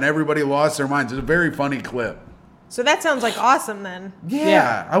America, and everybody lost their minds. It's a very funny clip. So that sounds like awesome then.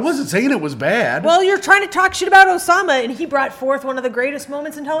 Yeah. I wasn't saying it was bad. Well, you're trying to talk shit about Osama, and he brought forth one of the greatest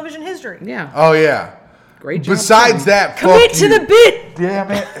moments in television history. Yeah. Oh, yeah. Great job. Besides that, Commit fuck to you. the bit.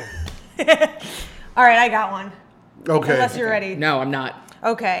 Damn it. All right, I got one. Okay. Unless you're ready. No, I'm not.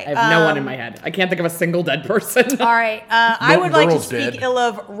 Okay. I have no one in my head. I can't think of a single dead person. All right. I would like to Burl's speak dead. ill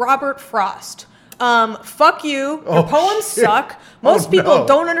of Robert Frost. Fuck you. Your poems suck. Most people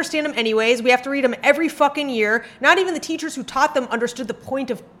don't understand them anyways. We have to read them every fucking year. Not even the teachers who taught them understood the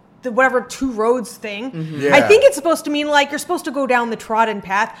point of the whatever two roads thing. Yeah. I think it's supposed to mean like you're supposed to go down the trodden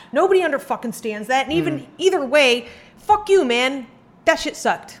path. Nobody under fucking stands that. And even either way, fuck you, man. That shit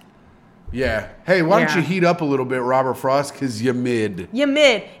sucked. Yeah. Hey, why don't Yeah. you heat up a little bit, Robert Frost, because you mid. You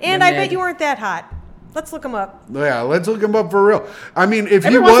mid. And You I mid. bet you weren't that hot. Let's look him up. Yeah, let's look him up for real. I mean, if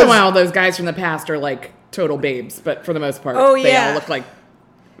Every he once was... in a while, those guys from the past are like total babes, but for the most part, Oh, they yeah. all look like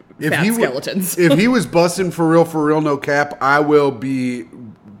if fat he skeletons. if he was busting for real, no cap, I will be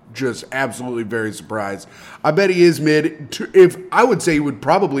just absolutely very surprised. I bet he is mid. If I would say he would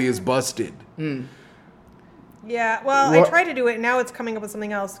probably is busted. Yeah, well, What- I tried to do it. Now it's coming up with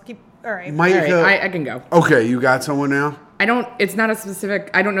something else. All right. Micah, All right, I can go. okay, you got someone now? It's not a specific,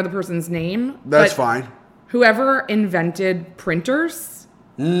 I don't know the person's name. That's but fine. Whoever invented printers,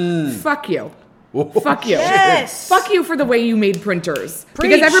 fuck you. Fuck you. Yes. Fuck you for the way you made printers.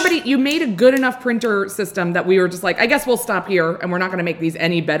 Preach. Because you made a good enough printer system that we were just like, I guess we'll stop here and we're not going to make these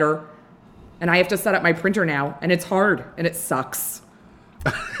any better. And I have to set up my printer now and it's hard and it sucks.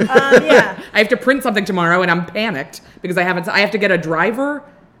 Yeah. I have to print something tomorrow and I'm panicked because I have to get a driver.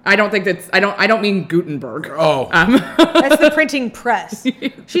 I don't mean Gutenberg. Oh, That's the printing press.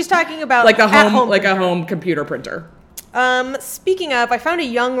 She's talking about Like a at-home home computer printer. Speaking of, I found a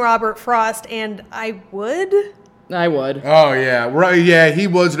young Robert Frost, and I would. I would. oh yeah, right. Yeah, he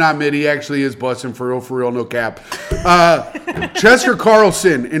was not mid. He actually is busting for real, no cap. Chester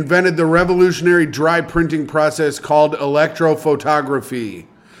Carlson invented the revolutionary dry printing process called electrophotography.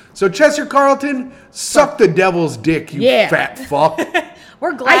 So Chester Carlton, suck the devil's dick, you Yeah. fat fuck.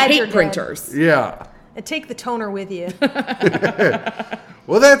 We're glad I you're hate dead. printers. Yeah. And take the toner with you.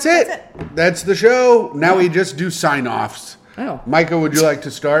 Well, that's it. That's the show. Now we just do sign-offs. Oh. Micah, would you like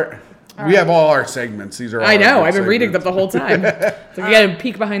to start? We have all our segments. These are all I know. our I've been reading them segments. the whole time. So you got to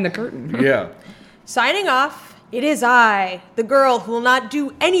peek behind the curtain. Yeah. Signing off, it is I, the girl who will not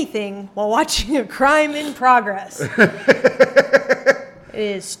do anything while watching a crime in progress. It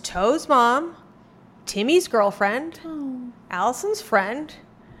is Toe's mom, Timmy's girlfriend, Allison's friend,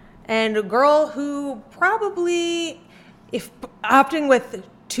 and a girl who probably, if opting with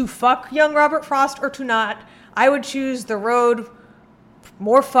to fuck young Robert Frost or to not, I would choose the road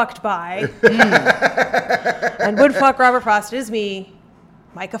more fucked by. And would fuck Robert Frost. It is me,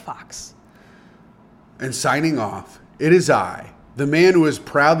 Micah Fox. And signing off, it is I, the man who is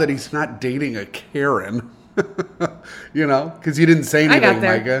proud that he's not dating a Karen. You know, because you didn't say I anything, got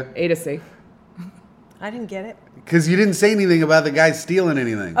there. Micah. A to C. I didn't get it. Because you didn't say anything about the guy stealing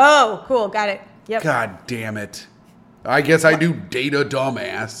anything. Oh, cool. Got it. Yep. God damn it. I guess I do date a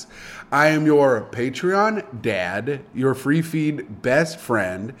dumbass. I am your Patreon dad, your free feed best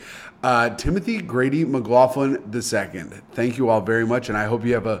friend, Timothy Grady McLaughlin II. Thank you all very much, and I hope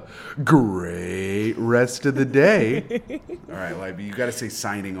you have a great rest of the day. All right, Libby, you got to say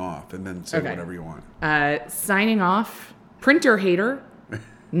signing off and then say Okay. whatever you want. Signing off. Printer hater.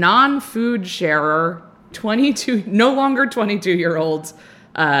 Non-food sharer. 22, no longer 22-year-old.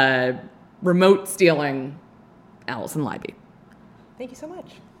 Remote stealing. Allison Libby. Thank you so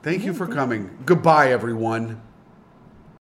much. Thank you for coming. Goodbye, everyone.